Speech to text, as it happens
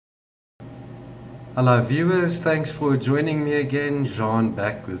Hello viewers, thanks for joining me again. Jean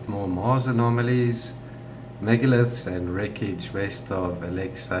back with more Mars anomalies, Megaliths and Wreckage west of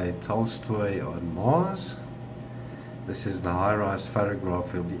Alexey Tolstoy on Mars. This is the high-rise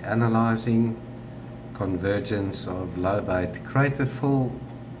photograph we'll be analyzing. Convergence of Lobate craterfall,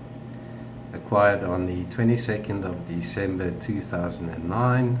 acquired on the 22nd of December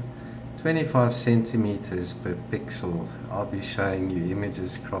 2009. 25 centimeters per pixel. I'll be showing you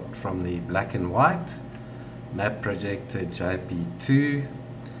images cropped from the black and white map projector JP2,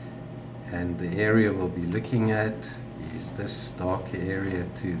 and the area we'll be looking at is this dark area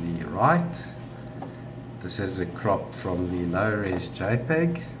to the right. This is a crop from the low-res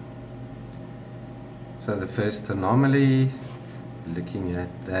JPEG. So the first anomaly, looking at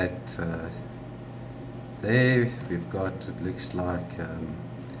that there, we've got what looks like a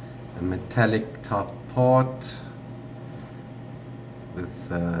metallic type part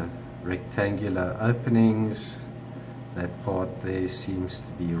with rectangular openings. That part there seems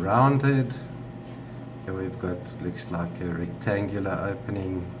to be rounded. Here we've got what looks like a rectangular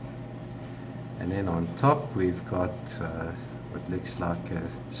opening, and then on top we've got what looks like a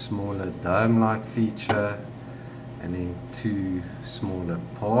smaller dome-like feature, and then two smaller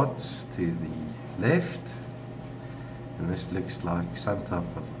parts to the left. And this looks like some type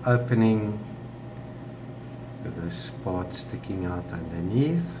of opening with this part sticking out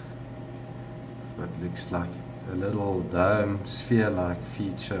underneath. That's what looks like a little dome, sphere-like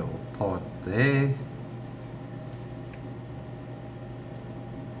feature or part there.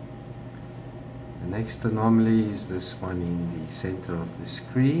 The next anomaly is this one in the center of the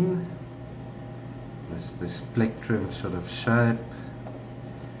screen. There's this plectrum sort of shape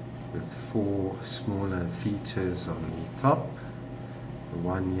with four smaller features on the top. The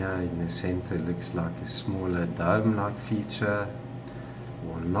one here in the center looks like a smaller dome-like feature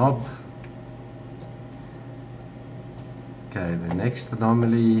or knob. Okay, the next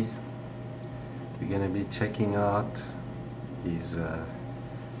anomaly we're going to be checking out is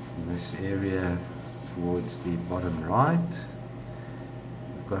in this area towards the bottom right.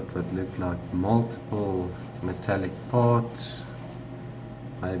 We've got what look like multiple metallic parts,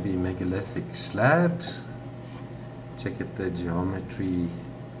 maybe megalithic slabs. Check at the geometry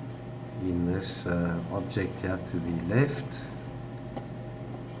in this object here to the left.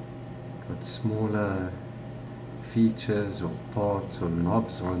 Got smaller features or parts or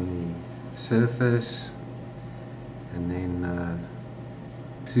knobs on the surface, and then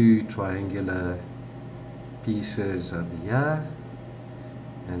two triangular pieces over here,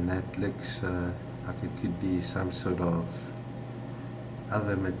 and that looks like it could be some sort of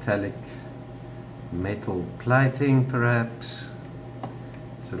other metallic metal plating perhaps.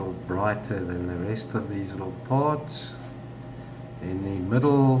 It's a little brighter than the rest of these little parts. In the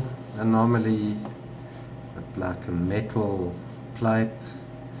middle anomaly, looked like a metal plate.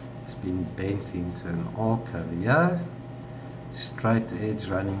 It's been bent into an arc over here. Straight edge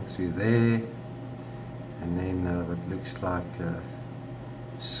running through there, and then what looks like a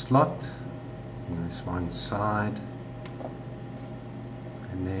slot in this one side.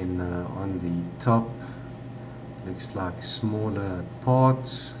 And then on the top, looks like smaller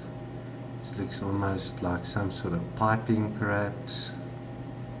parts. This looks almost like some sort of piping perhaps.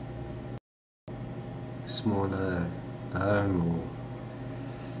 Smaller dome or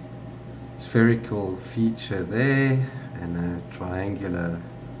spherical feature there, and a triangular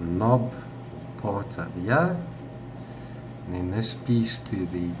knob part over here. And then this piece to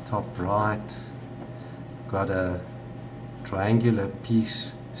the top right, got a triangular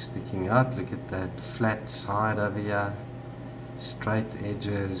piece sticking out. Look at that flat side over here, straight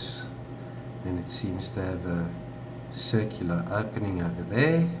edges, and it seems to have a circular opening over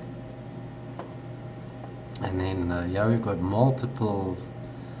there. And then here we've got multiple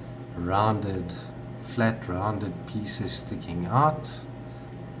rounded, flat rounded pieces sticking out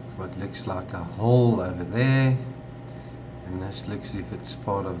with what looks like a hole over there, and this looks as if it's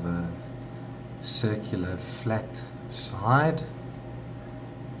part of a circular flat side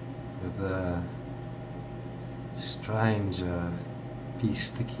with a strange piece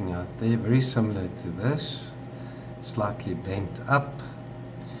sticking out there, very similar to this, slightly bent up,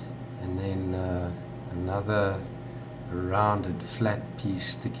 and then another rounded flat piece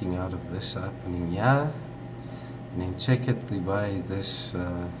sticking out of this opening here. And then check it the way this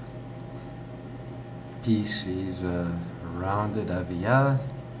piece is rounded over here,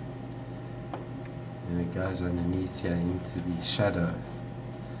 and it goes underneath here into the shadow.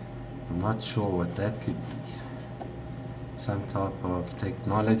 I'm not sure what that could be. Some type of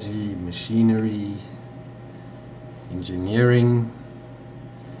technology, machinery, engineering.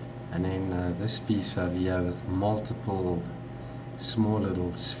 And then this piece over here with multiple small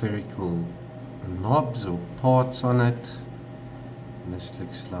little spherical knobs or parts on it. And this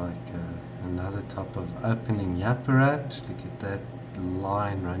looks like another type of opening here perhaps. Look at that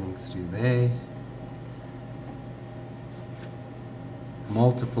line running through there.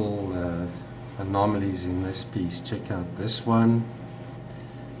 Multiple anomalies in this piece. Check out this one.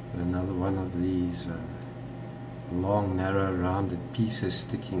 Another one of these long, narrow, rounded pieces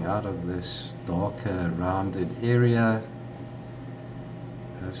sticking out of this darker, rounded area.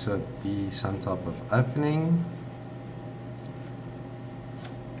 So it'd be some type of opening.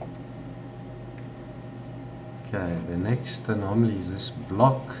 Okay, the next anomaly is this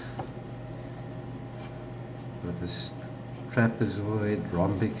block with this trapezoid,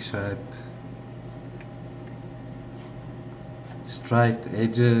 rhombic shape, straight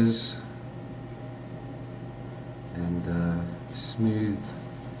edges, and smooth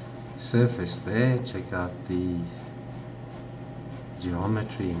surface there. Check out the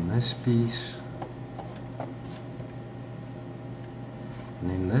geometry in this piece.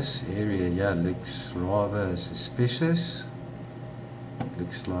 And in this area here looks rather suspicious. It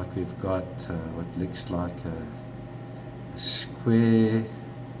looks like we've got what looks like a square,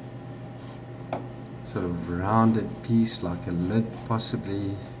 sort of rounded piece, like a lid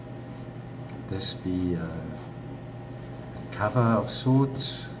possibly. Could this be a cover of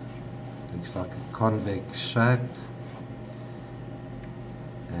sorts? Looks like a convex shape.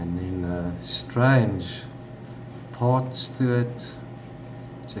 And then strange parts to it.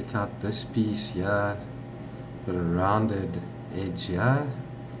 Check out this piece here. Got a rounded edge here.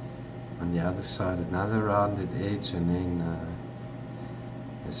 On the other side another rounded edge, and then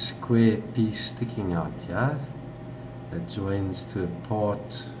a square piece sticking out here that joins to a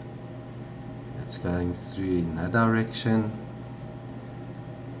part that's going through in that direction.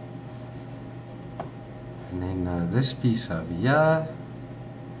 And then this piece over here,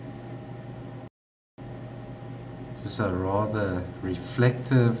 just a rather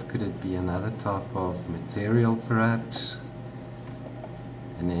reflective. Could it be another type of material perhaps?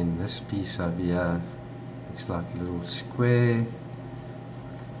 And then this piece over here looks like a little square,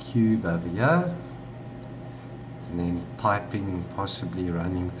 like a cube over here, and then piping possibly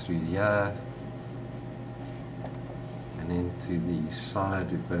running through here. And then to the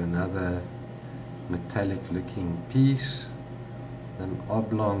side we've got another metallic looking piece, an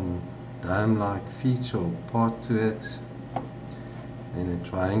oblong dome-like feature or part to it, and a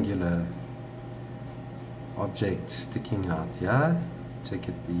triangular object sticking out here. Check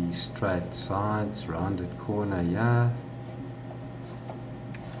at the straight sides, rounded corner here.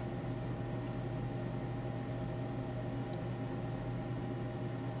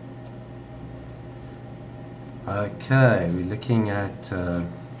 Okay, we're looking at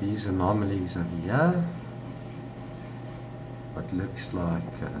these anomalies over here. What looks like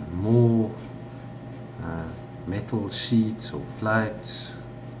more metal sheets or plates.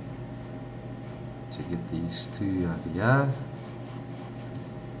 Check at these two over here.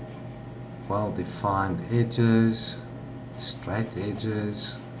 Well-defined edges, straight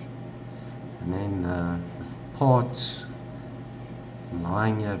edges, and then with parts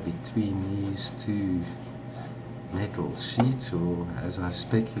lying here between these two metal sheets, or as I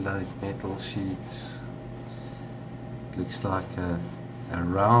speculate, metal sheets. It looks like a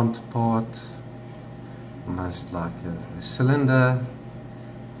round part, almost like a cylinder,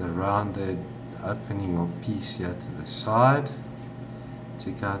 the rounded opening or piece here to the side.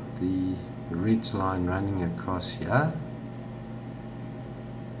 Check out the ridge line running across here,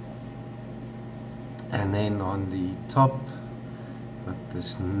 and then on the top got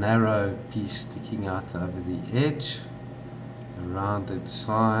this narrow piece sticking out over the edge, a rounded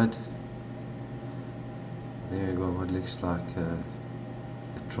side. There we go, what looks like a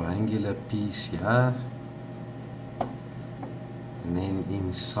triangular piece here, and then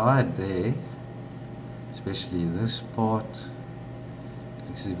inside there, especially this part,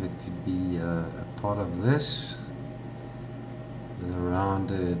 looks as if it could be a part of this, with a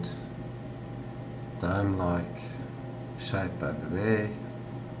rounded dome-like shape over there.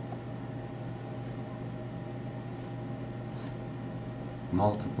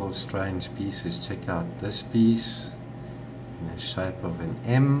 Multiple strange pieces. Check out this piece in the shape of an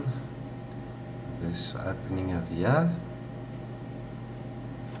M, this opening over here.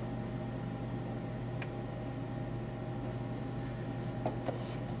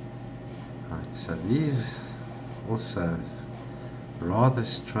 Right, so these also rather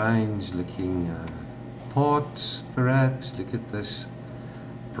strange looking parts perhaps. Look at this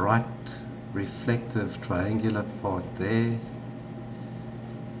bright reflective triangular part there.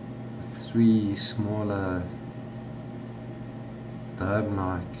 3 smaller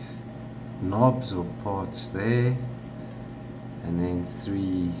dome-like knobs or parts there, and then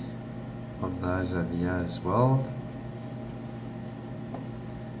 3 of those over here as well.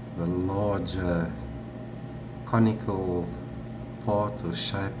 The larger conical part or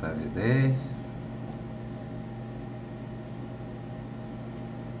shape over there.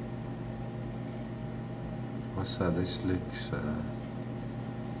 Also, this looks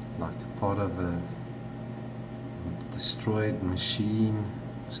like part of a destroyed machine,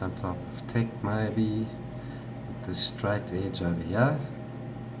 some type of tech maybe, with the straight edge over here,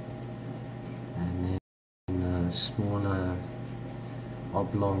 and then a smaller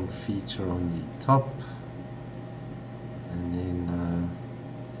oblong feature on the top, and then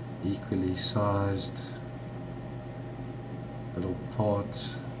equally sized little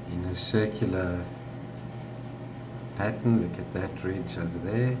part in a circular pattern. Look at that ridge over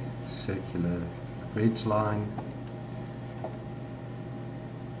there, circular ridge line.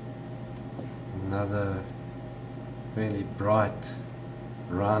 Another really bright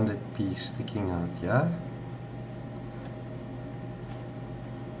rounded piece sticking out here.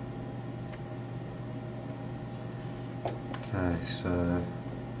 Okay, so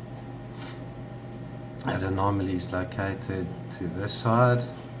that anomaly is located to this side.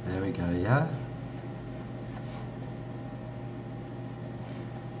 There we go, yeah.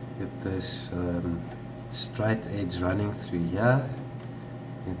 Get this straight edge running through here.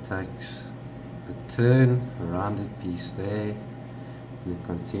 It takes a turn, a rounded piece there, and it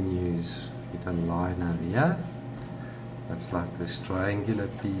continues with a line over here. That's like this triangular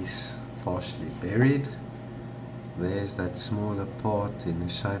piece partially buried. There's that smaller part in the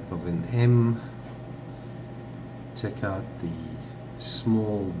shape of an M. Check out the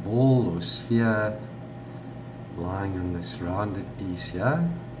small ball or sphere lying on this rounded piece here.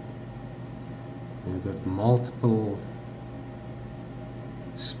 And we've got multiple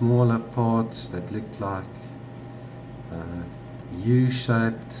smaller parts that look like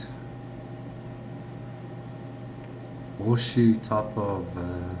U-shaped horseshoe type of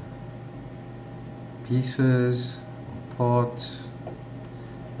pieces or parts.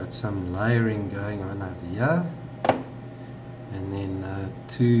 Got some layering going on over here, and then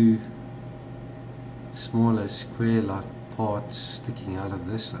 2 smaller square-like parts sticking out of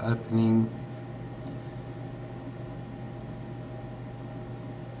this opening.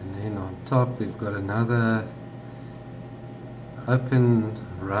 And then on top we've got another open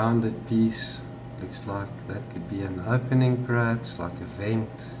rounded piece. Looks like that could be an opening, perhaps like a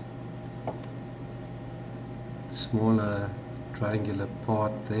vent. Smaller triangular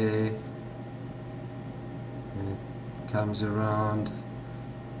part there, and it comes around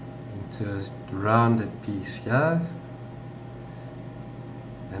into a rounded piece here.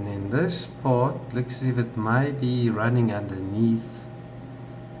 And then this part looks as if it may be running underneath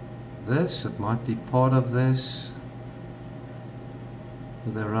this. It might be part of this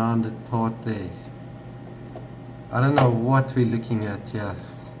with a rounded part there. I don't know what we're looking at here.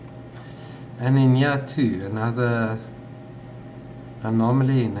 And then here too, another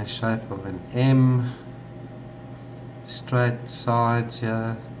anomaly in the shape of an M. Straight sides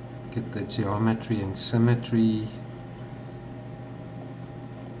here. Get the geometry and symmetry.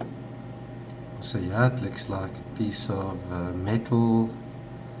 So yeah, it looks like a piece of metal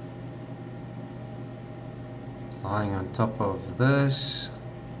lying on top of this.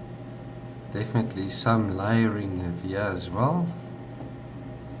 Definitely some layering of here as well.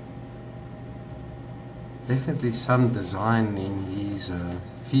 Definitely some design in these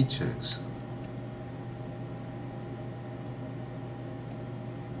features.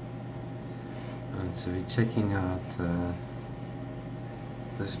 And so we're checking out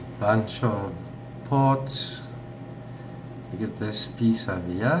this bunch of parts. Look at this piece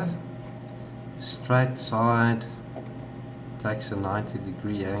over here. Straight side, takes a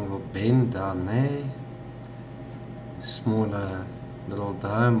 90-degree angle bend down there. Smaller little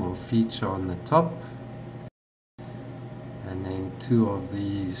dome or feature on the top. And then 2 of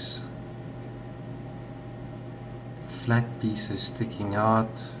these flat pieces sticking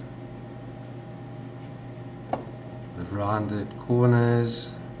out. The rounded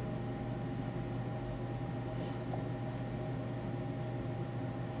corners.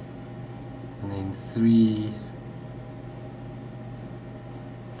 And then 3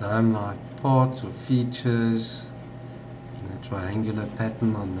 dome-like parts or features in a triangular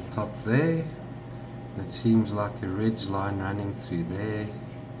pattern on the top there. It seems like a ridge line running through there.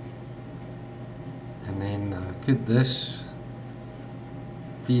 And then could this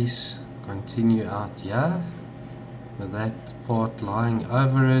piece continue out here with that part lying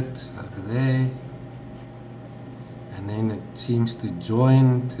over it, over there, and then it seems to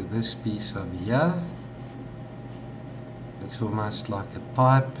join to this piece over here. Looks almost like a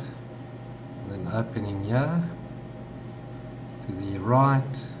pipe, with an opening here to the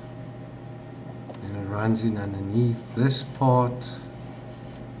right, and it runs in underneath this part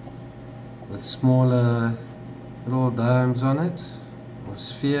with smaller little domes on it, or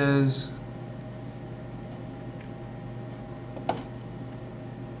spheres.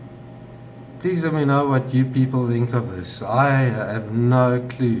 Please let me know what you people think of this. I have no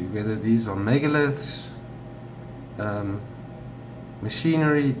clue whether these are megaliths,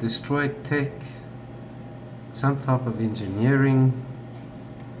 machinery, destroyed tech, some type of engineering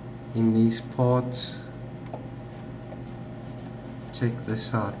in these parts. Check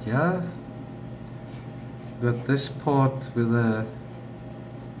this out, yeah? Got this part with a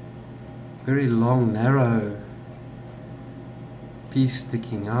very long, narrow piece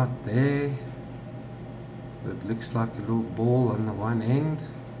sticking out there. It looks like a little ball on the one end.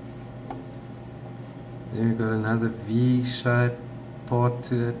 Then we've got another V-shaped part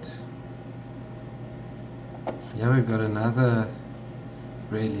to it. Here we've got another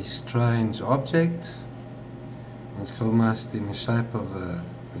really strange object. It's almost in the shape of a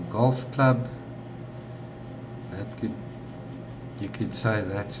golf club. You could say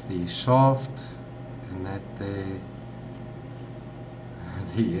that's the shaft, and that there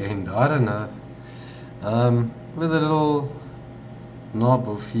the end, I don't know. With a little knob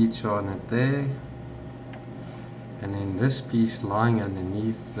or feature on it there, and then this piece lying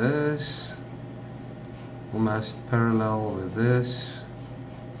underneath this, almost parallel with this,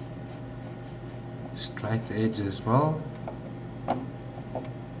 straight edge as well. And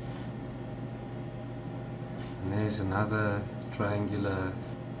there's another triangular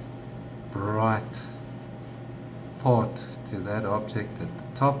bright part to that object at the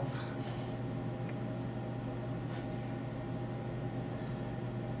top.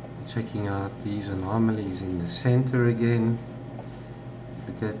 Checking out these anomalies in the center again.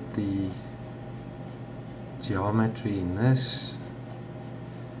 Look at the geometry in this.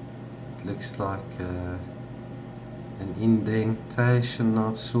 It looks like an indentation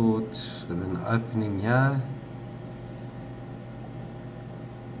of sorts with an opening here.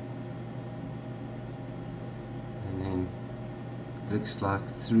 And then it looks like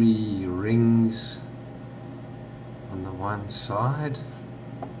 3 rings on the one side.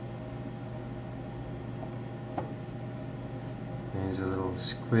 There's a little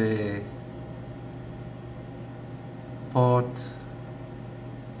square part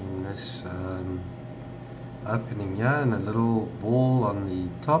in this opening here, and a little ball on the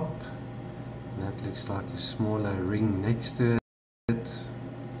top, and that looks like a smaller ring next to it.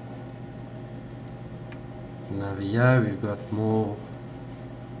 And over here we've got more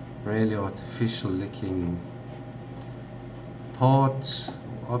really artificial looking parts,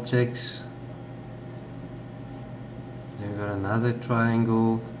 objects. We've got another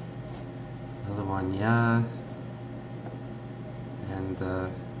triangle, another one here,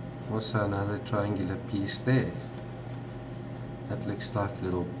 and also another triangular piece there. That looks like a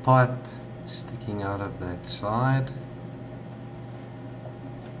little pipe sticking out of that side.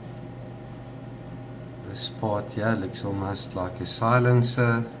 This part here looks almost like a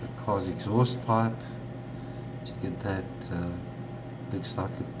silencer, a car's exhaust pipe. Look at that, looks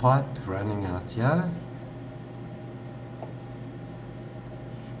like a pipe running out here.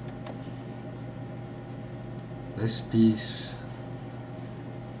 This piece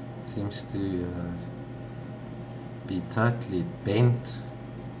seems to be totally bent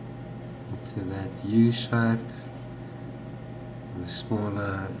into that U shape, with a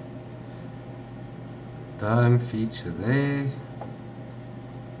smaller dome feature there.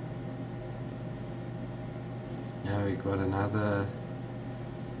 Now we've got another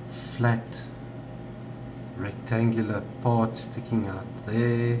flat rectangular part sticking out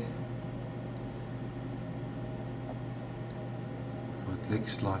there. It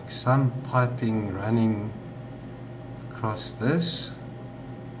looks like some piping running across this.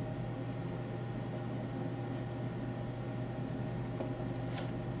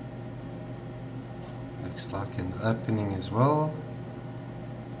 Looks like an opening as well.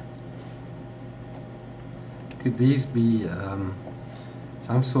 Could these be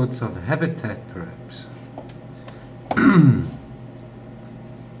some sorts of habitat perhaps?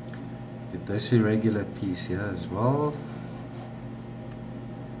 Get this irregular piece here as well.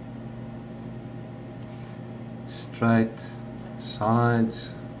 Straight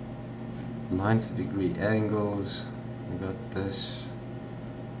sides, 90-degree angles. We've got this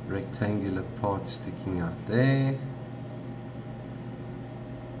rectangular part sticking out there.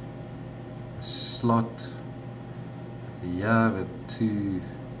 slot here with two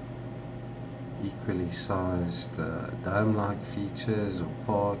equally sized dome-like features or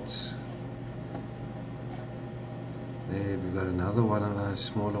parts. There we've got another one of those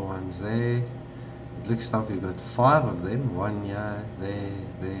smaller ones there. It looks like we've got 5 of them. One here, there,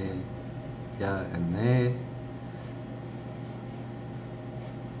 here and there.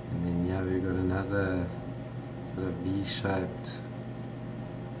 And then here we've got another sort of V-shaped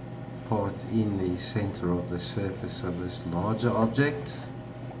part in the center of the surface of this larger object.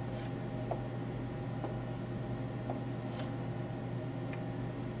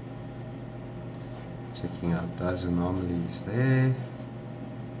 Checking out those anomalies there.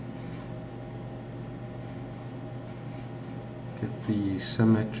 Get the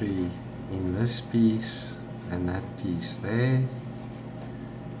symmetry in this piece and that piece there.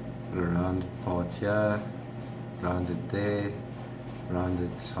 Put a rounded part here, rounded there,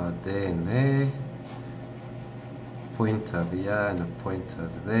 rounded side there and there. Point over here and a point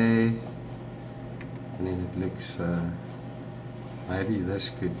over there. And then it looks maybe this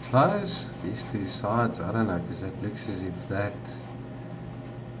could close, these two sides, I don't know, because that looks as if that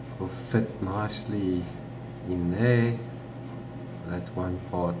will fit nicely in there. That one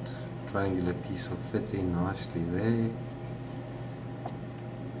part, triangular piece will fit in nicely there.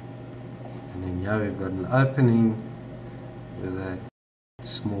 And then here we've got an opening with a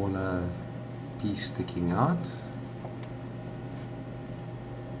smaller piece sticking out.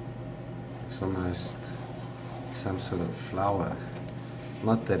 It's almost some sort of flower.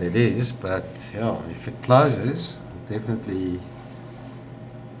 Not that it is, but yeah, if it closes, definitely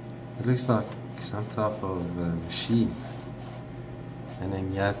it looks like some type of machine. And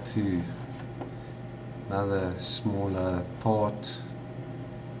then here too, another smaller part.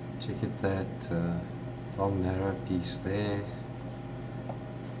 Check it, that long narrow piece there.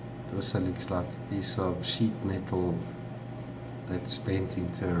 It also looks like a piece of sheet metal that's bent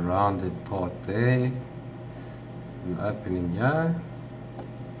into a rounded part there. An opening here.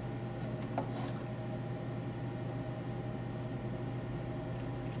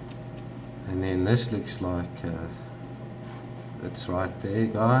 And then this looks like it's right there,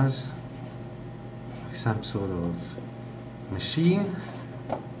 guys, some sort of machine.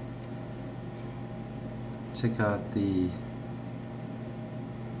 Check out the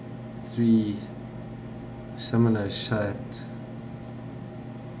 3 similar shaped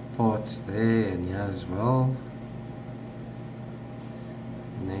parts there and here as well.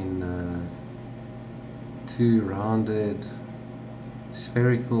 And then 2 rounded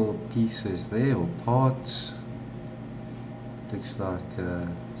spherical pieces there, or parts. Looks like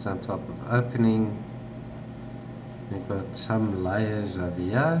some type of opening. We've got some layers over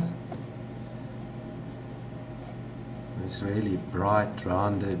here. This really bright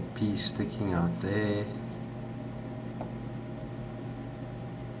rounded piece sticking out there.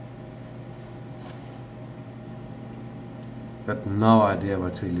 Got no idea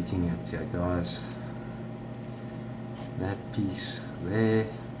what we're looking at here, guys. That piece there.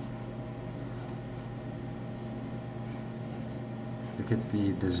 Look at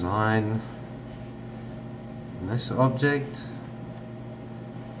the design in this object.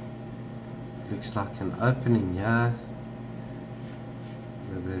 Looks like an opening here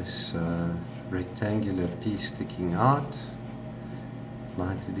with this rectangular piece sticking out.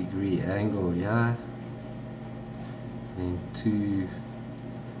 90-degree angle here. And 2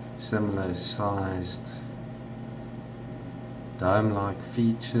 similar sized dome-like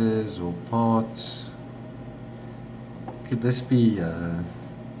features or parts. Could this be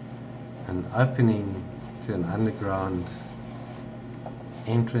an opening to an underground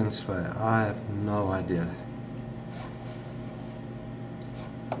entranceway? I have no idea.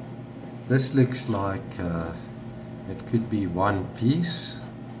 This looks like it could be one piece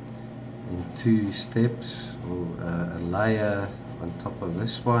in 2 steps, or a layer on top of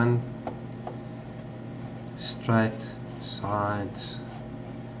this one. Straight sides,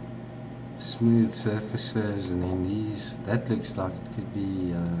 smooth surfaces, and then these. That looks like it could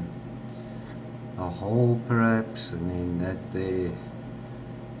be a hole perhaps, and then that there,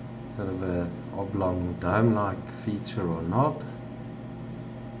 sort of a oblong dome-like feature or knob.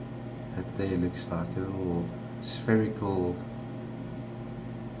 That there looks like a little spherical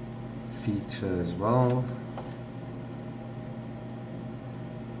feature as well.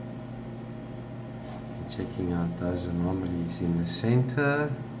 Checking out those anomalies in the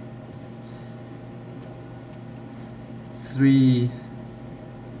center. 3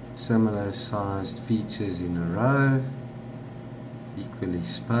 similar sized features in a row, equally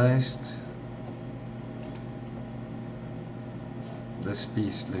spaced. This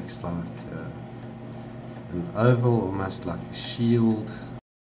piece looks like an oval, almost like a shield,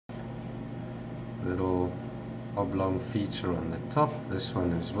 little oblong feature on the top, this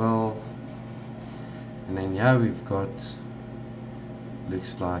one as well. And then here we've got,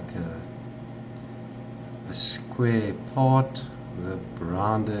 looks like a square part with a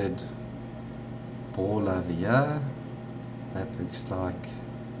rounded ball over here. That looks like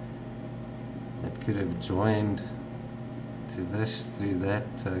it could have joined to this through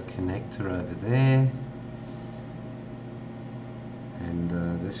that connector over there. And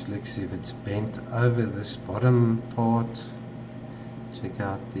this looks as if it's bent over this bottom part. Check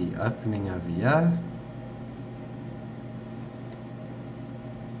out the opening over here.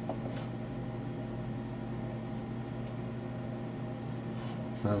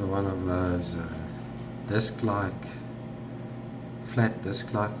 Another one of those disc-like, flat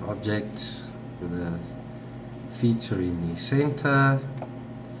disc-like objects with a feature in the center.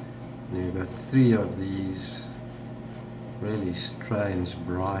 And you've got three of these really strange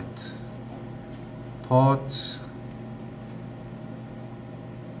bright parts.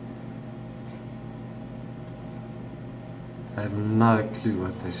 I have no clue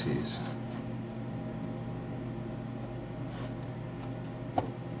what this is.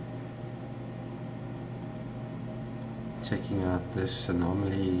 Checking out this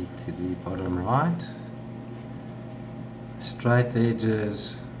anomaly to the bottom right. Straight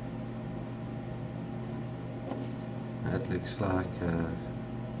edges. That looks like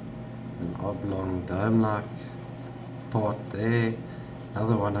an oblong dome-like part there.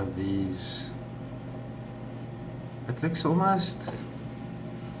 Another one of these. It looks almost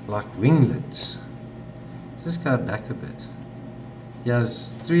like winglets. Just go back a bit. Yeah,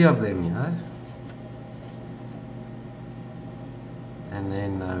 there's three of them here. And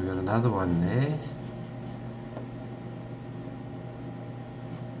then we've got another one there.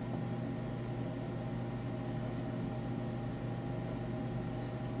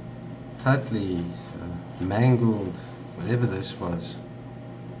 Totally mangled, whatever this was.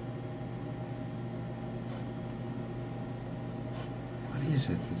 What is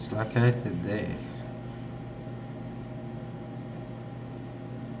it? It's located there.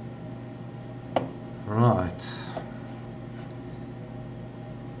 Right.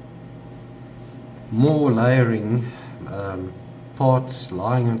 More layering, parts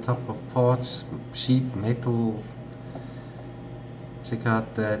lying on top of parts, sheet metal. Check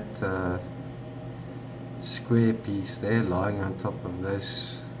out that square piece there lying on top of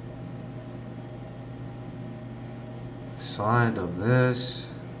this side of this,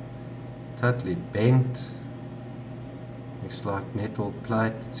 totally bent. Looks like metal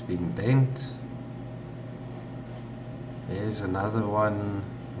plate that's been bent. There's another one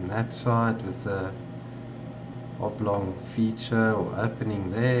on that side with the oblong feature or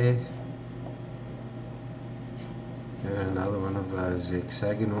opening there. Here another one of those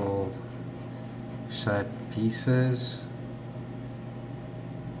hexagonal shaped pieces.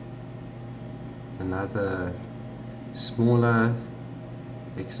 Another smaller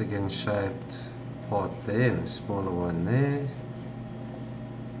hexagon shaped part there and a smaller one there.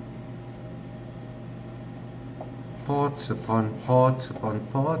 Parts upon parts upon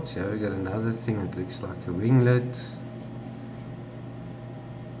parts. Here we got another thing that looks like a winglet.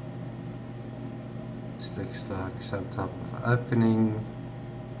 This looks like some type of opening.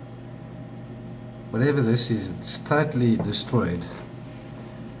 Whatever this is, it's totally destroyed.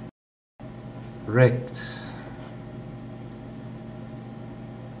 Wrecked.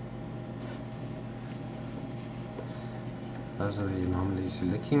 Those are the anomalies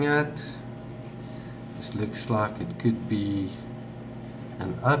you're looking at. This looks like it could be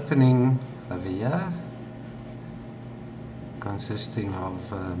an opening over here, consisting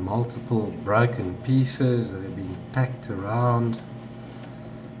of multiple broken pieces that have been packed around,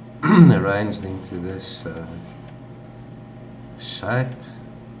 arranged into this shape.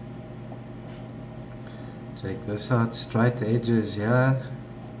 Check this out, straight edges here,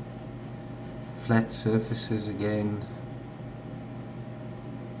 flat surfaces again,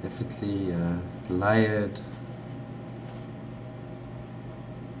 definitely layered.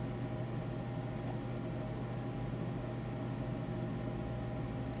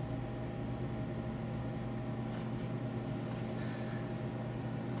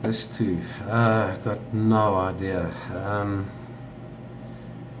 This too, got no idea.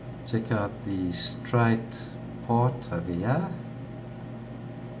 Check out the straight part over here.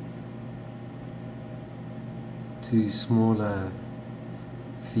 Two smaller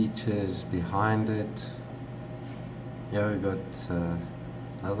features behind it. Here we got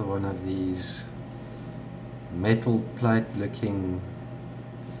another one of these metal plate looking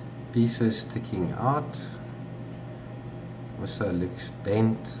pieces sticking out. Also looks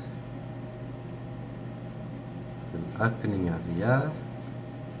bent. With an opening over here.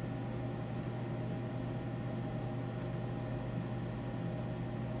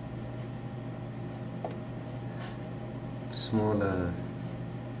 Smaller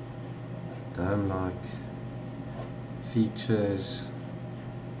dome-like features.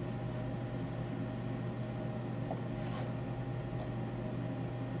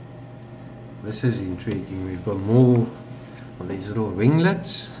 This is intriguing. We've got more of these little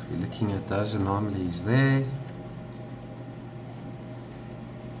winglets. We're looking at those anomalies there.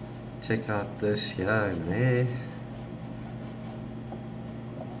 Check out this here and there.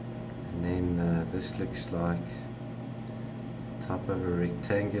 And then this looks like top of a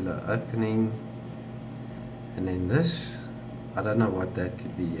rectangular opening. And then this, I don't know what that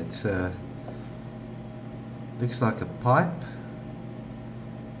could be. It's looks like a pipe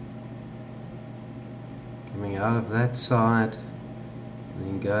coming out of that side and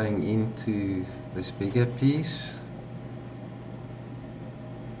then going into this bigger piece.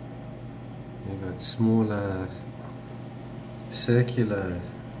 You've got smaller circular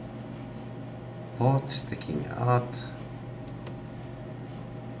parts sticking out,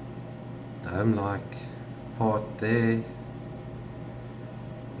 dome-like part there.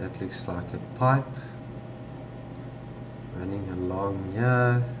 That looks like a pipe running along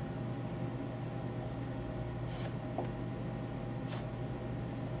here.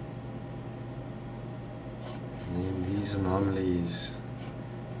 And then these anomalies,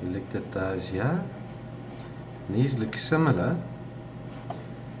 we looked at those here. And these look similar.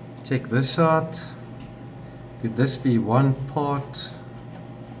 Check this out. Could this be one part?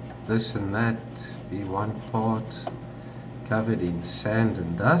 This and that be one part covered in sand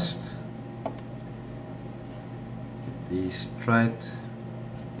and dust. Get these straight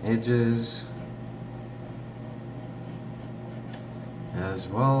edges as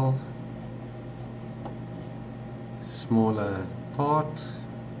well. Smaller part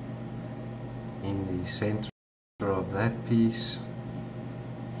in the center of that piece.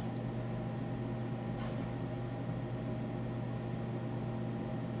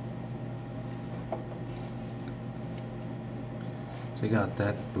 Check out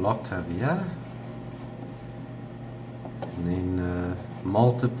that block over here. And then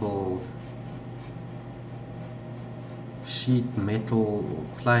multiple sheet metal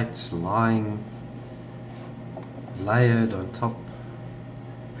or plates lying layered on top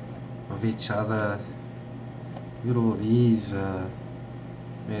of each other. Look at all these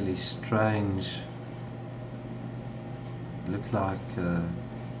really strange, look like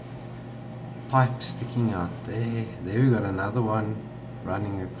pipe sticking out there. There we got another one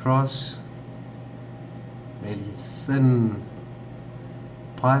running across, really thin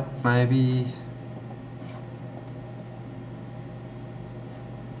pipe maybe.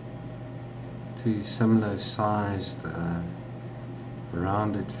 Two similar sized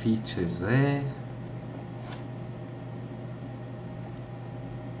rounded features there.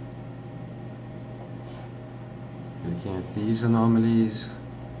 Looking at these anomalies.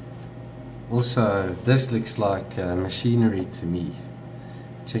 Also, this looks like machinery to me.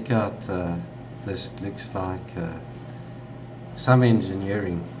 Check out this. Looks like some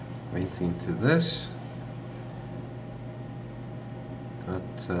engineering went into this.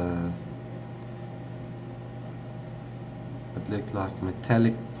 Got what looked like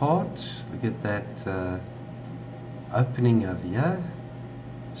metallic parts. Look at that opening over here.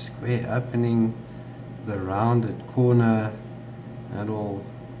 Square opening, the rounded corner, and all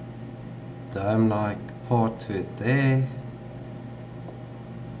dome-like part to it there.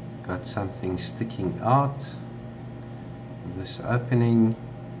 Got something sticking out. This opening.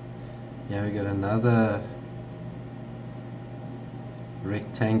 Here we got another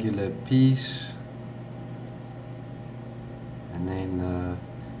rectangular piece. And then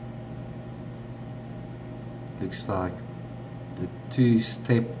looks like the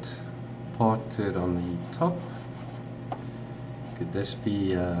two-stepped part to it on the top. Could this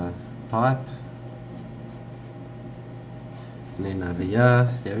be a pipe? And then over here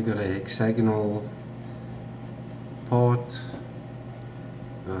we've got a hexagonal part.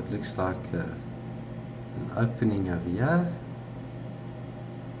 Well, it looks like an opening over here.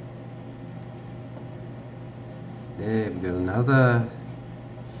 There we've got another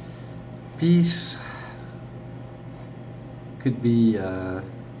piece. Could be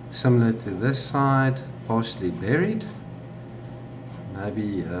similar to this side, partially buried.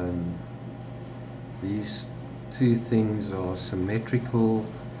 Maybe these two things are symmetrical.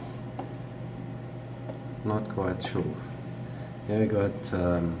 Not quite sure. Here we got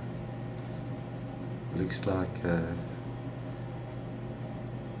looks like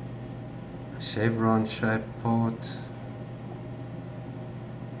chevron shaped port.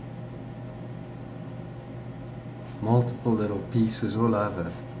 Multiple little pieces all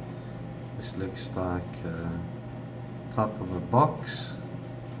over. This looks like top of a box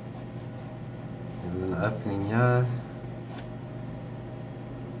with an opening here.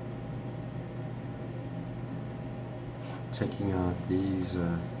 Checking out these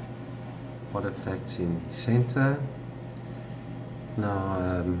artifacts in the center.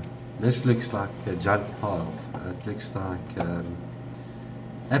 Now this looks like a junk pile. It looks like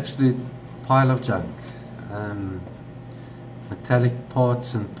absolute pile of junk. Metallic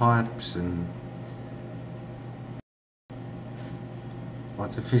parts and pipes and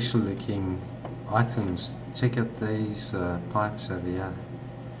artificial looking items. Check out these pipes over here.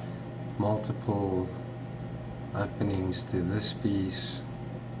 Multiple openings to this piece.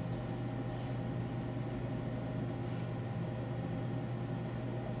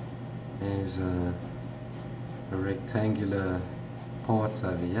 There's a rectangular part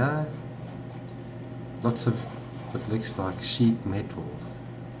over here. Lots of what looks like sheet metal.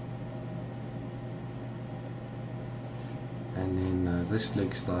 And then this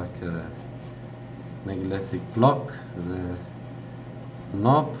looks like a megalithic block with a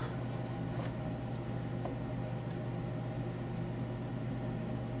knob.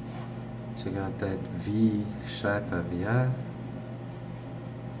 Check out that V shape over here.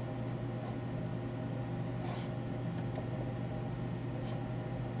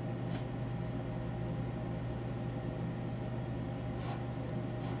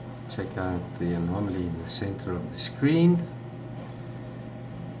 Check out the anomaly in the center of the screen.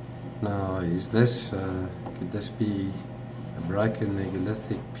 Now, is this, could this be a broken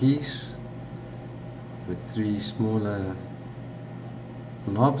megalithic piece with 3 smaller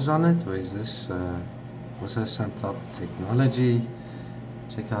knobs on it, or is this also some type of technology?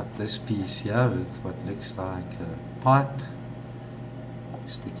 Check out this piece here with what looks like a pipe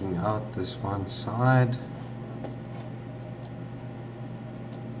sticking out this one side.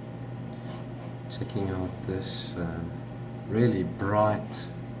 Checking out this really bright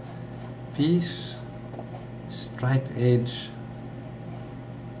piece, straight edge,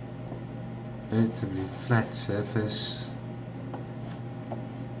 relatively flat surface.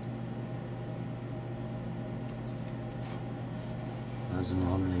 Those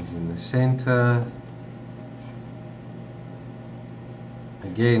anomalies in the center.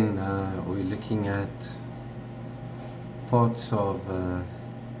 Again, we're looking at parts of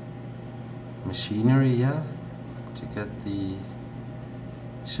machinery here. Check out the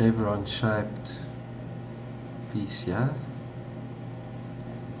chevron shaped piece here.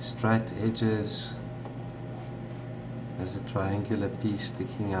 Straight edges. There's a triangular piece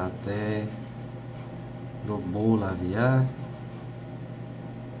sticking out there. Little ball over here.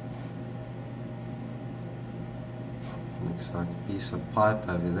 Looks like a piece of pipe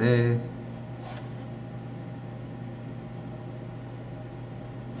over there.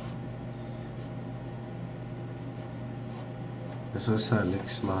 This also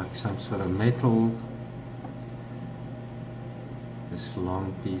looks like some sort of metal. This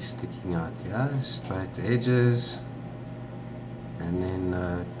long piece sticking out here, straight edges, and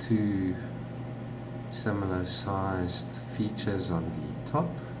then 2 similar sized features on the top.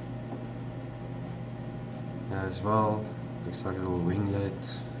 As well, looks like a little winglet.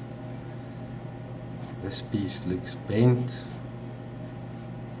 This piece looks bent.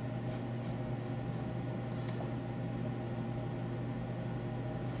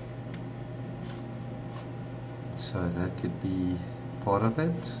 So that could be part of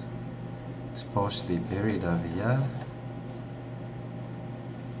it. It's partially buried over here.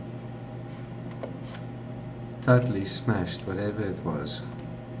 Totally smashed, whatever it was.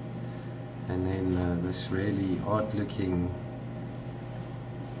 And then this really odd looking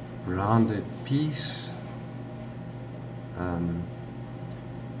rounded piece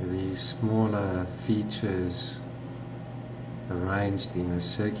with these smaller features arranged in a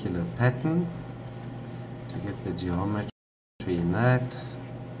circular pattern to get the geometry in that.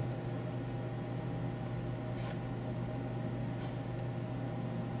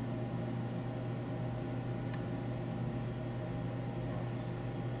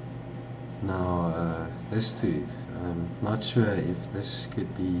 Now this too, I'm not sure if this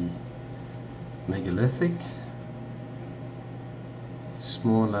could be megalithic.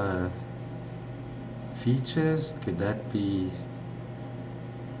 Smaller features, could that be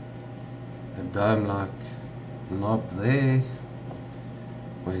a dome-like knob there,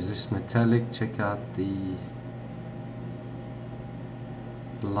 or is this metallic? Check out the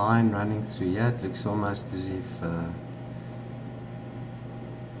line running through here. It looks almost as if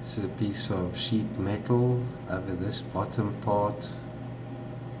This is a piece of sheet metal over this bottom part,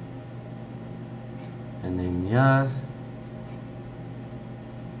 and then here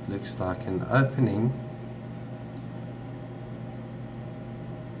looks like an opening,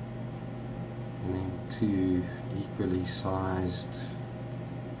 and then two equally sized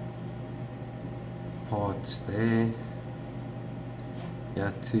parts there.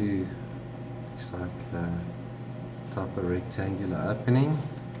 Here too looks like a type of rectangular opening,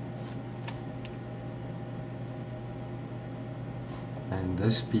 and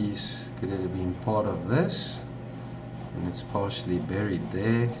this piece could have been part of this, and it's partially buried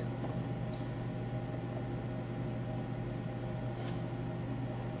there.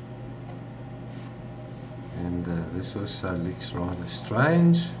 And this also looks rather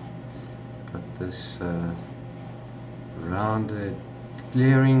strange. Got this rounded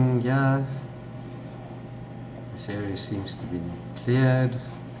clearing here. This area seems to be cleared,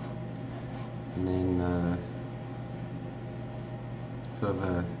 and then sort of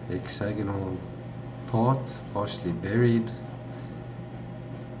a hexagonal part, partially buried.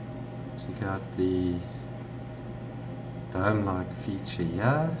 Check out the dome-like feature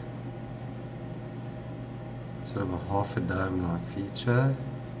here. Sort of a half a dome-like feature.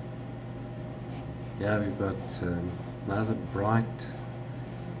 Here we've got another bright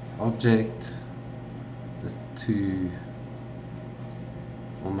object with two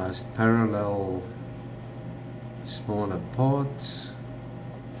almost parallel smaller parts.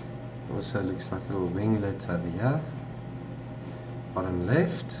 Also looks like a little winglet over here, bottom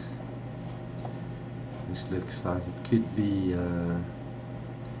left. This looks like it could be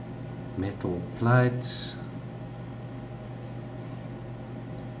metal plates.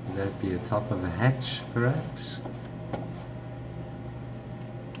 Would that be a top of a hatch, perhaps?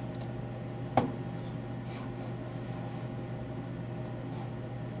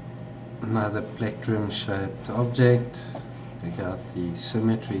 Another plectrum-shaped object. Look out the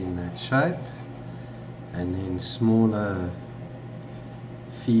symmetry in that shape, and then smaller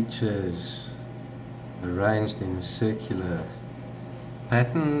features arranged in a circular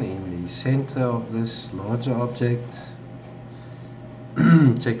pattern in the center of this larger object.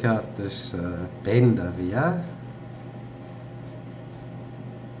 Check out this bend over here.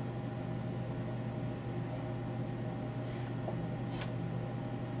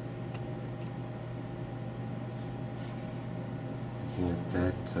 Looking at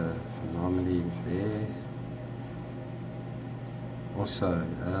that anomaly there. Also,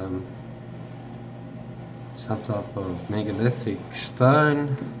 some type of megalithic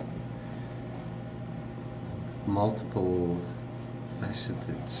stone with multiple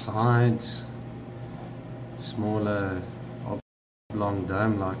faceted sides, smaller oblong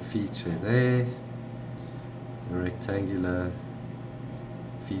dome-like feature there, a rectangular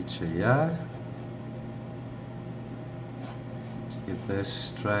feature here. You get this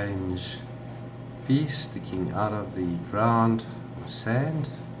strange piece sticking out of the ground or sand.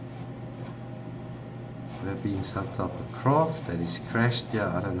 Could have been some type of craft that is crashed here,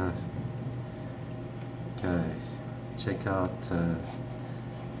 I don't know. Okay, check out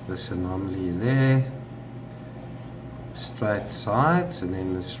this anomaly there. Straight sides, and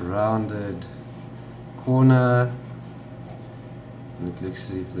then this rounded corner, and it looks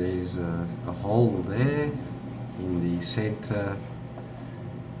as if there's a hole there in the center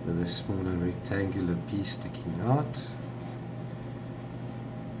with a smaller rectangular piece sticking out.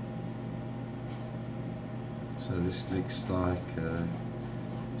 So this looks like a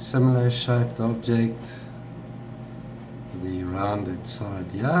similar shaped object, the rounded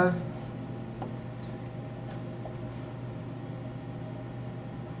side here.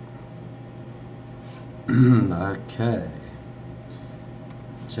 Okay,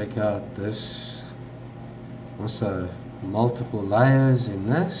 check out this. Also multiple layers in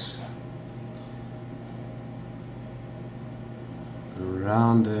this. A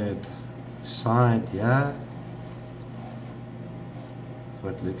rounded side here. It's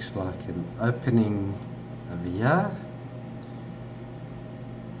what looks like an opening over here.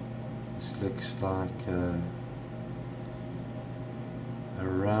 This looks like a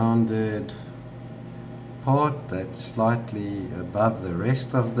rounded part that's slightly above the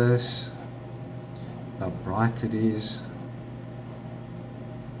rest of this. How bright it is.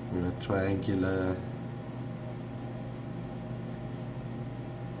 And a triangular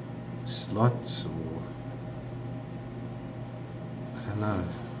slots, or I don't know.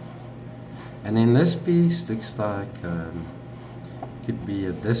 And then this piece looks like could be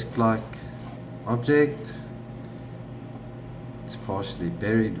a disc-like object. It's partially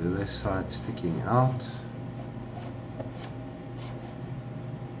buried with this side sticking out.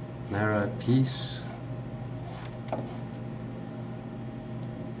 narrow piece.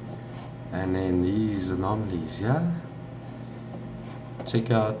 And then these anomalies, yeah?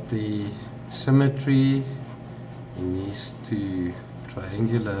 Check out the symmetry in these two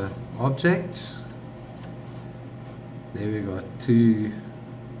triangular objects. There we've got two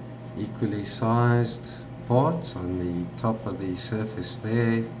equally sized parts on the top of the surface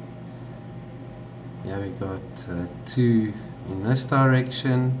there. Here we got two in this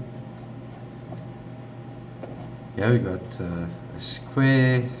direction. Here we got a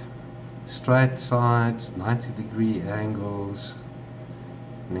square, straight sides, 90-degree angles,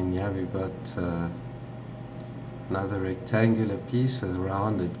 and then here we've got another rectangular piece with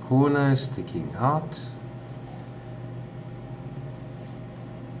rounded corners sticking out.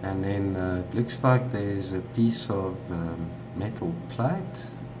 And then it looks like there's a piece of metal plate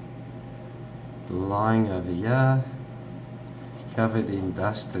lying over here, covered in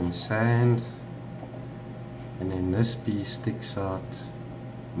dust and sand, and then this piece sticks out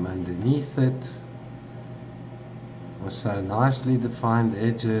from underneath it. Also nicely defined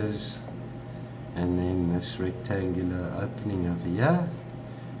edges, and then this rectangular opening over here,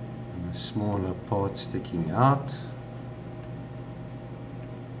 and a smaller part sticking out.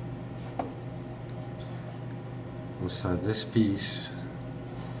 Also this piece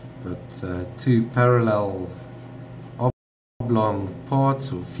got two parallel oblong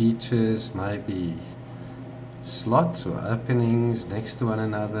parts or features, maybe slots or openings next to one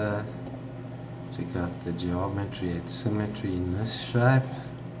another. Check out the geometry and symmetry in this shape.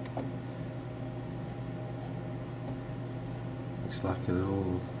 Looks like a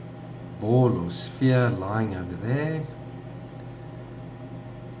little ball or sphere lying over there.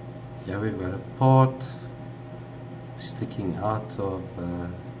 Here we've got a part sticking out of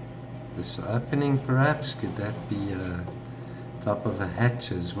this opening, perhaps. Could that be top of a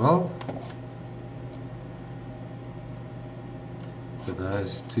hatch as well? With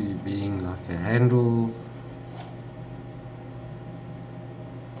those two being like a handle.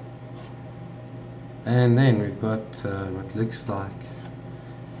 And then we've got what looks like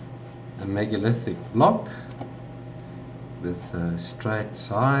a megalithic block with straight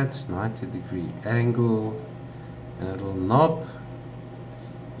sides, 90-degree angle, and a little knob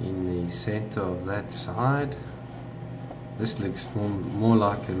in the center of that side. This looks more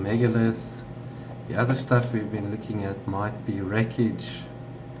like a megalith. The other stuff we've been looking at might be wreckage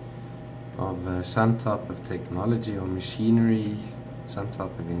of some type of technology or machinery, some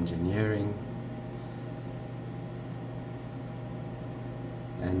type of engineering.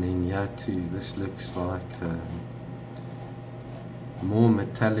 And then here too, this looks like more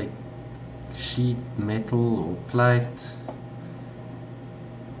metallic sheet metal or plate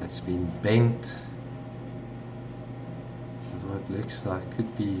that's been bent. That's what it looks like.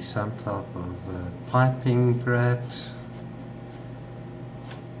 Could be some type of piping, perhaps.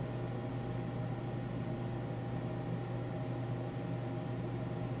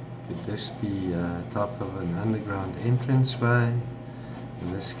 Could this be type of an underground entranceway,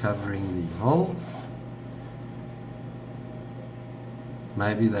 and this covering the hole?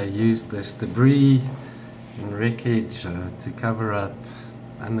 Maybe they used this debris in wreckage to cover up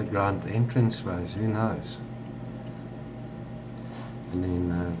underground entranceways, who knows? And then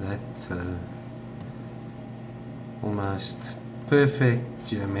that almost perfect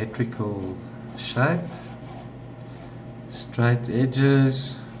geometrical shape, straight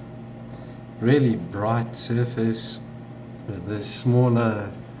edges, really bright surface with this smaller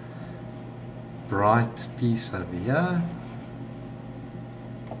bright piece over here.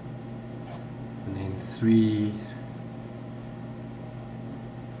 And then three,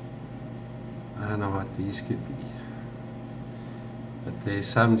 I don't know what these could be, but there's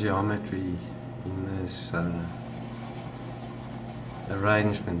some geometry in this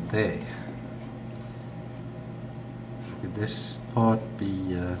arrangement there. Could this part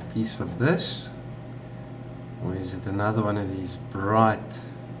be a piece of this, or is it another one of these bright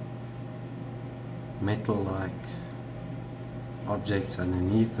metal-like objects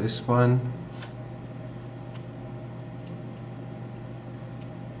underneath this one?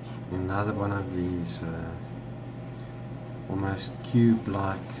 Another one of these almost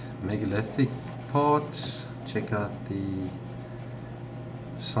cube-like megalithic parts. Check out the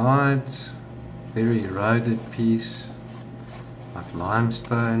sides, very eroded piece, like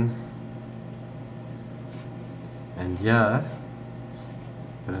limestone. And yeah,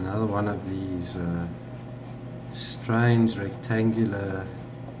 but another one of these strange rectangular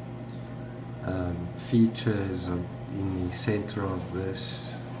features in the center of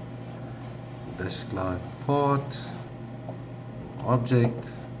this disc-like part,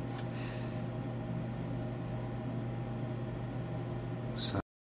 object.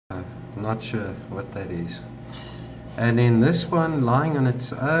 not sure what that is. And then this one lying on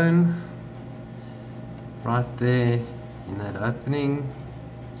its own, right there in that opening.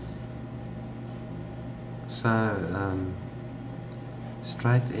 So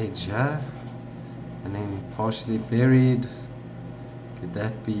straight edge here, and then partially buried. Could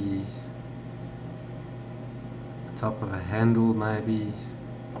that be the top of a handle maybe?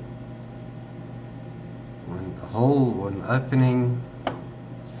 One hole, one opening.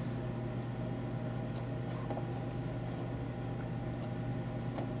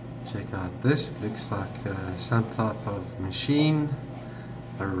 Check out this, it looks like some type of machine,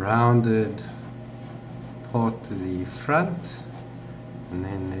 a rounded part to the front, and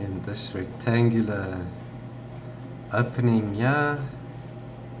then this rectangular opening here,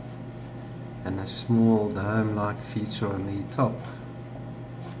 and a small dome-like feature on the top.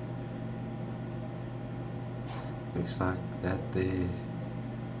 Looks like that there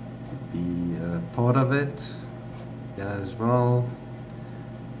could be part of it here as well.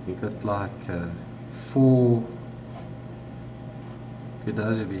 You got like 4, could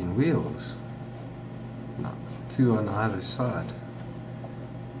those have been wheels? No, 2 on either side.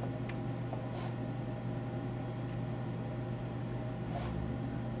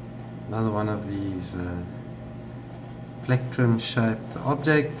 Another one of these plectrum shaped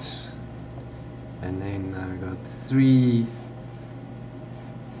objects, and then we've got 3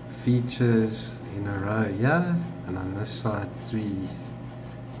 features in a row here, and on this side 3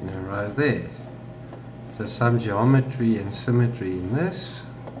 in a row there. So some geometry and symmetry in this.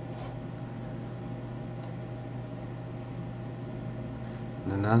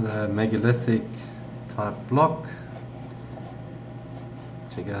 And another megalithic type block.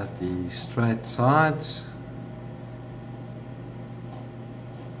 Check out the straight sides.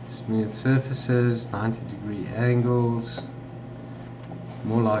 Smooth surfaces, 90-degree angles.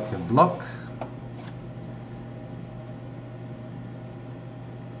 More like a block.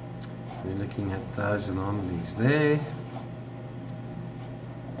 We're looking at those anomalies there.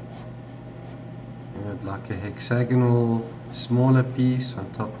 We got like a hexagonal smaller piece on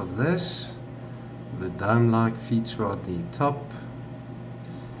top of this, with a dome-like feature on the top.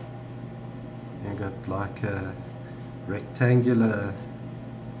 We've got like a rectangular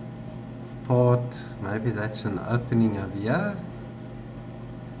part, maybe that's an opening over here.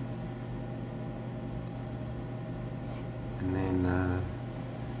 And then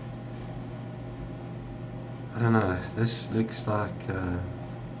I don't know, this looks like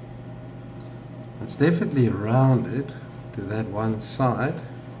it's definitely rounded to that one side,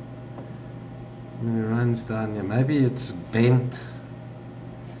 and it runs down here. Maybe it's bent,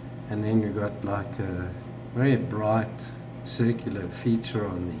 and then you've got like a very bright circular feature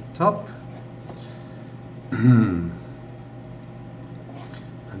on the top. And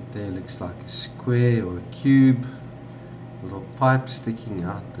there looks like a square or a cube, little pipe sticking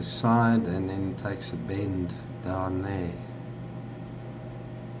out the side, and then takes a bend down there.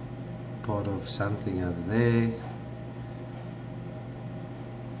 Part of something over there.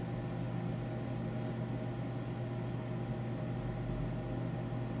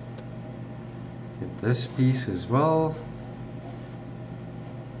 Get this piece as well.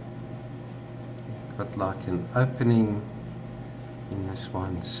 Got like an opening in this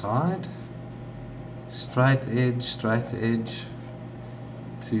one side. Straight edge,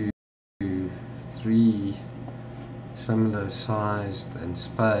 2, 3 similar sized and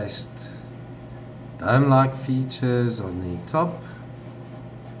spaced dome-like features on the top.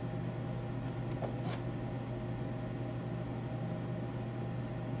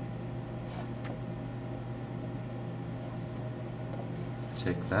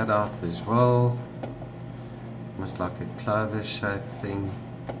 Check that out as well. Almost like a clover shaped thing.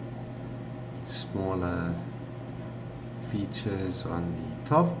 Smaller features on the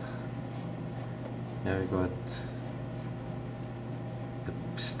top. Here we've got a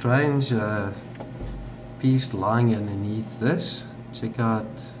strange piece lying underneath this. Check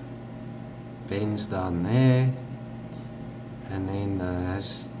out, bends down there, and then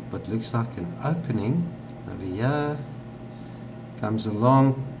has what looks like an opening over here. Comes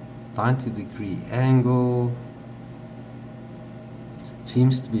along, 90-degree angle.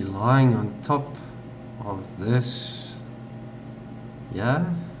 Seems to be lying on top of this, yeah,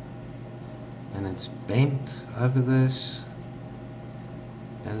 and it's bent over this.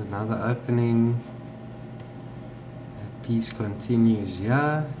 There's another opening. That piece continues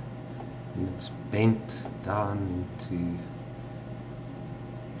here, and it's bent down into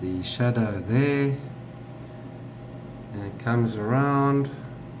the shadow there, and it comes around.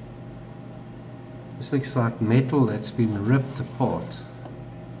 This looks like metal that's been ripped apart.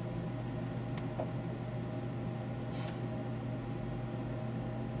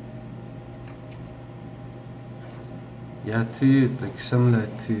 Yeah, too, it looks similar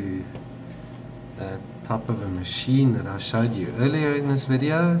to the top of a machine that I showed you earlier in this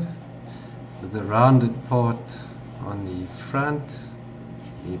video, with the rounded part on the front,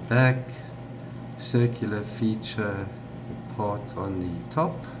 the back, circular feature part on the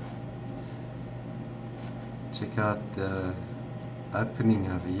top. Check out the opening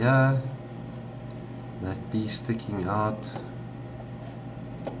over here, that piece sticking out.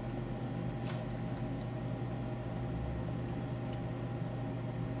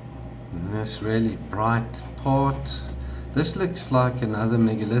 And this really bright part. This looks like another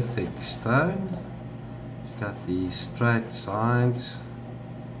megalithic stone. It's got these straight sides,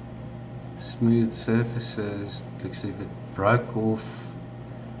 smooth surfaces. It looks as if it broke off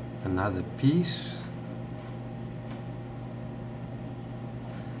another piece.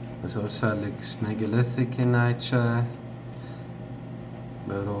 This also looks megalithic in nature.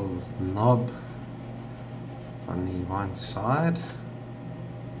 Little knob on the one side.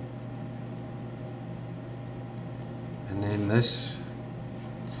 And then this,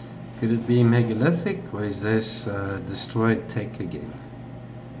 could it be megalithic, or is this destroyed tech again?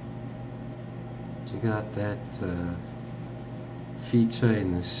 Check out that feature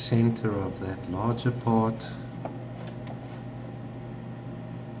in the center of that larger part.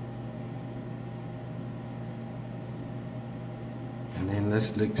 And then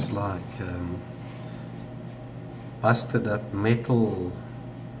this looks like busted up metal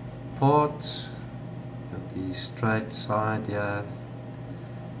parts. Got the straight side here,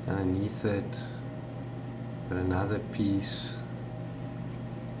 underneath it, got another piece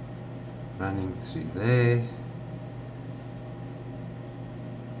running through there.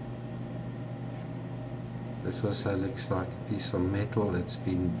 This also looks like a piece of metal that's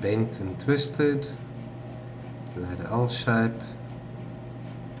been bent and twisted to that L shape.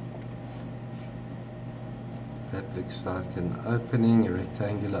 That looks like an opening, a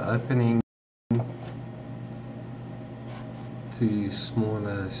rectangular opening. Two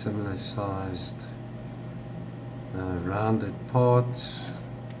smaller, similar sized rounded parts.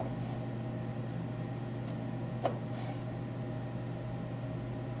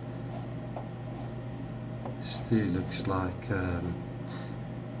 This too looks like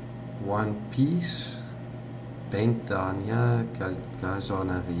one piece bent down here, goes on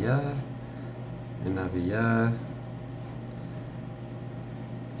over here, and over here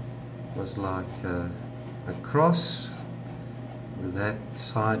was like a cross. With that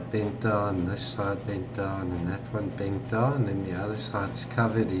side bent down, this side bent down, and that one bent down, and the other side's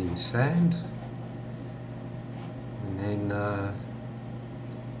covered in sand. And then a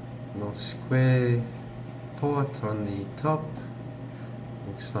little square part on the top.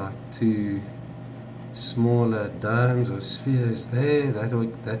 Looks like two smaller domes or spheres there.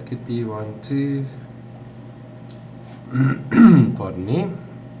 That could be one too. Pardon me.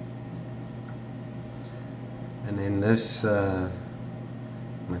 And then this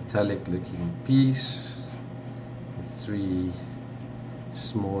metallic looking piece with three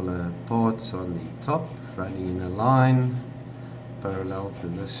smaller parts on the top running in a line parallel to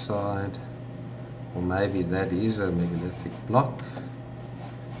this side, or maybe that is a megalithic block,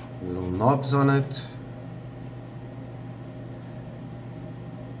 little knobs on it.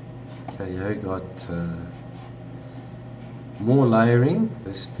 Okay, here we got more layering.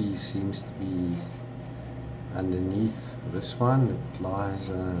 This piece seems to be underneath this one. It lies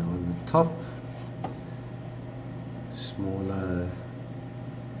on the top. Smaller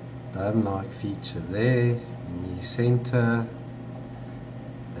dome-like feature there in the center.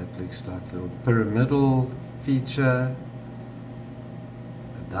 That looks like a little pyramidal feature.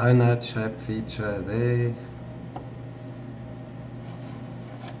 A donut shaped feature there.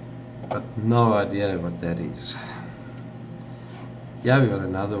 But no idea what that is. Yeah, we got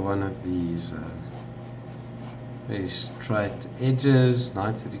another one of these very straight edges,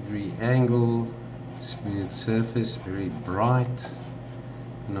 90-degree angle, smooth surface, very bright.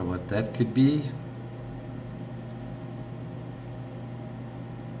 Don't know what that could be.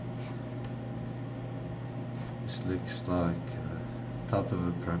 This looks like top of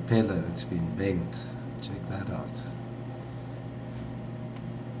a propeller that's been bent. Check that out.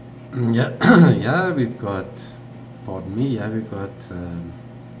 Yeah, yeah, we've got, pardon me, yeah, we've got,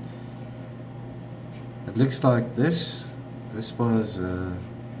 it looks like this. This was a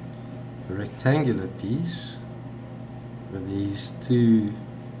rectangular piece with these two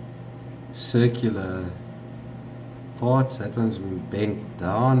circular parts. That one's been bent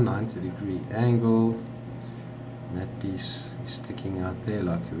down, 90-degree angle. And that piece is sticking out there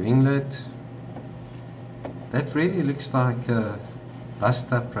like a ringlet. That really looks like a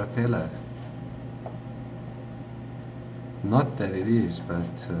bust-up propeller. Not that it is,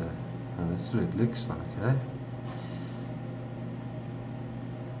 but that's what it looks like, eh?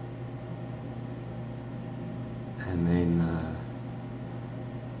 And then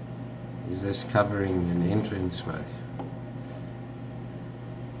is this covering an entranceway?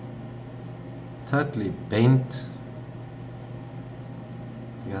 Totally bent.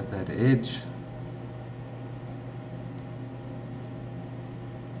 You got that edge.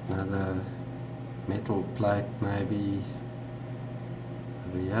 Another metal plate maybe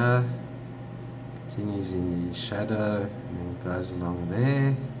over here. Continues in the shadow and then goes along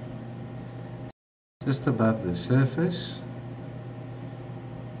there. Just above the surface.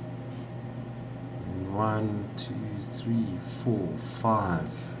 And 1, 2, 3, 4, 5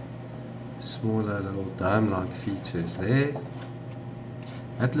 smaller little dome-like features there.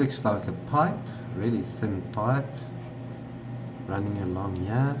 That looks like a pipe, really thin pipe running along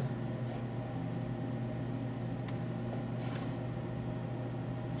here.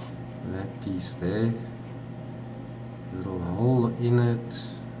 And that piece there, little hole in it,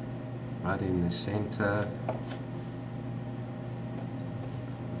 right in the center.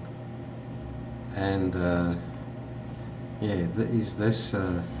 And yeah, is this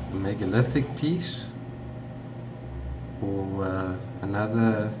a megalithic piece or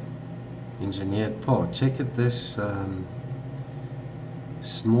another engineered part? Check at this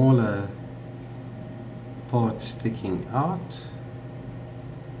smaller part sticking out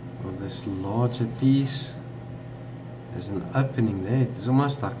of this larger piece. There's an opening there. It's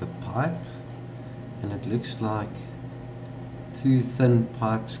almost like a pipe, and it looks like two thin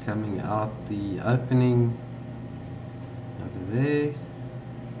pipes coming out the opening over there.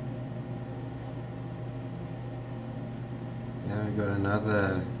 Here we got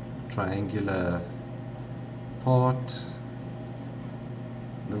another triangular part,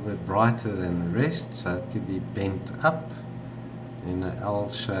 a little bit brighter than the rest, so it could be bent up in an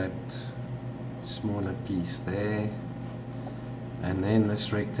L-shaped smaller piece there, and then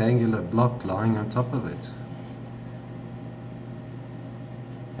this rectangular block lying on top of it.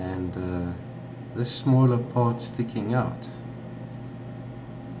 And this smaller part sticking out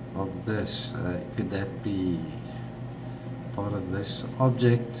of this, could that be part of this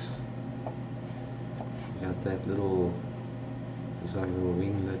object? You got that little, it's like a little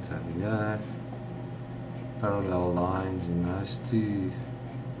winglet over here, parallel lines in those two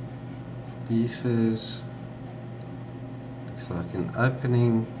pieces. Looks like an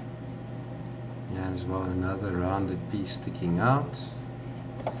opening. Yeah, as well, another rounded piece sticking out.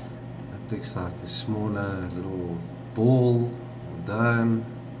 That looks like a smaller little ball or dome.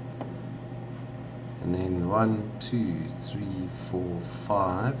 And then 1, 2, 3, 4,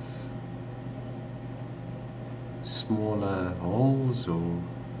 5 smaller holes, or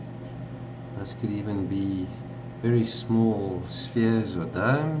this could even be very small spheres or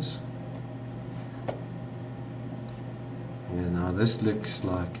domes. Yeah, now this looks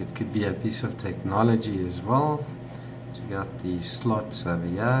like it could be a piece of technology as well. So you got the slots over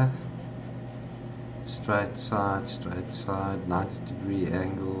here, straight side, 90-degree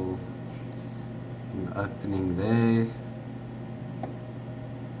angle, an opening there.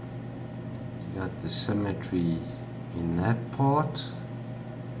 You got the symmetry in that part.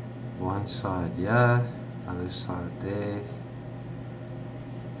 One side here, other side there.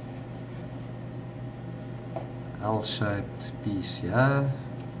 L-shaped piece here.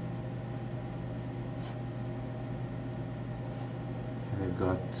 We've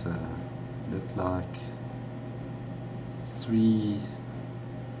got look like 3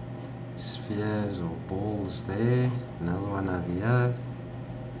 spheres or balls there. Another one over here.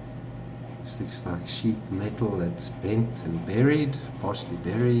 This looks like sheet metal that's bent and buried, partially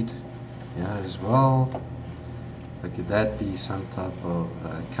buried. Yeah, as well. So could that be some type of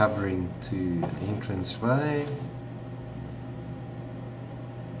covering to an entranceway?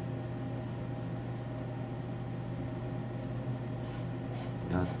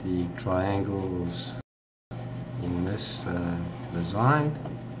 Got the triangles in this design.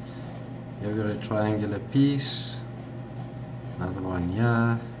 Here we've got a triangular piece. Another one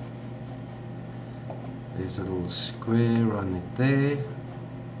here. There's a little square on it there.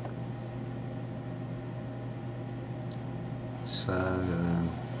 So,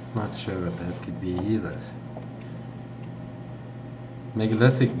 not sure what that could be either.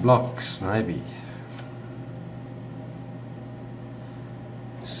 Megalithic blocks, maybe.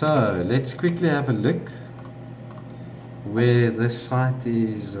 So, let's quickly have a look where this site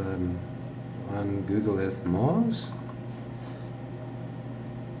is on Google Earth Mars.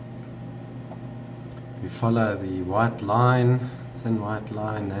 We follow the white line, thin white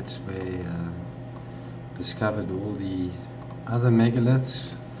line. That's where discovered all the other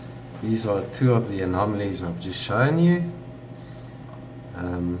megaliths. These are two of the anomalies I've just shown you.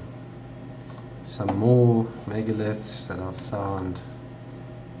 Some more megaliths that I've found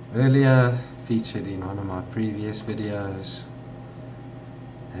earlier, featured in one of my previous videos.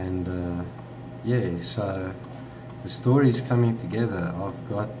 And yeah, so the story's coming together. I've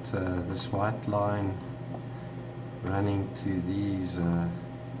got this white line running to these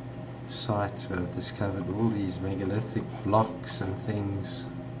sites where I've discovered all these megalithic blocks and things.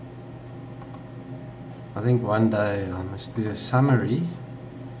 I think one day I must do a summary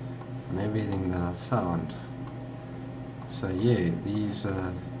on everything that I've found. So yeah, these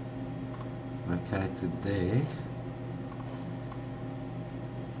are located there.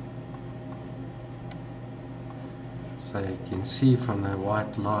 So you can see from the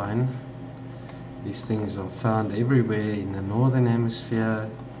white line, these things are found everywhere in the northern hemisphere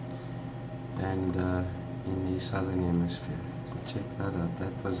and in the southern hemisphere. So check that out.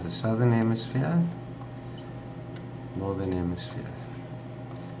 That was the southern hemisphere, northern hemisphere.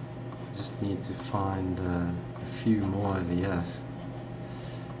 Just need to find a few more over here.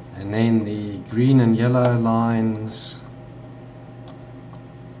 And then the green and yellow lines,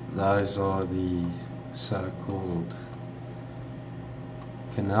 those are the so-called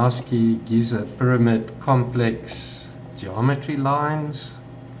Kanowski Giza pyramid complex geometry lines,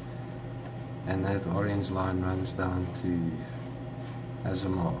 and that orange line runs down to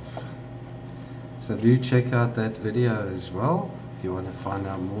Asimov. So do check out that video as well if you want to find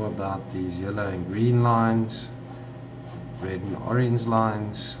out more about these yellow and green lines, red and orange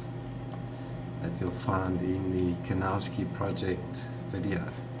lines that you'll find in the Kanowski project video.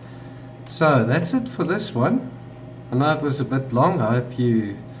 So that's it for this one. I know it was a bit long. I hope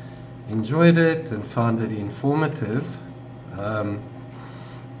you enjoyed it and found it informative.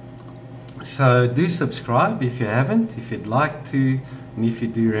 So do subscribe if you haven't, if you'd like to, and if you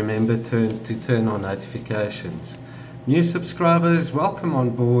do, remember to turn on notifications. New subscribers, welcome on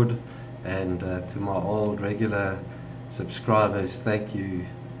board, and to my old regular subscribers, thank you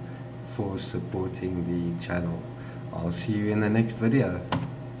for supporting the channel. I'll see you in the next video.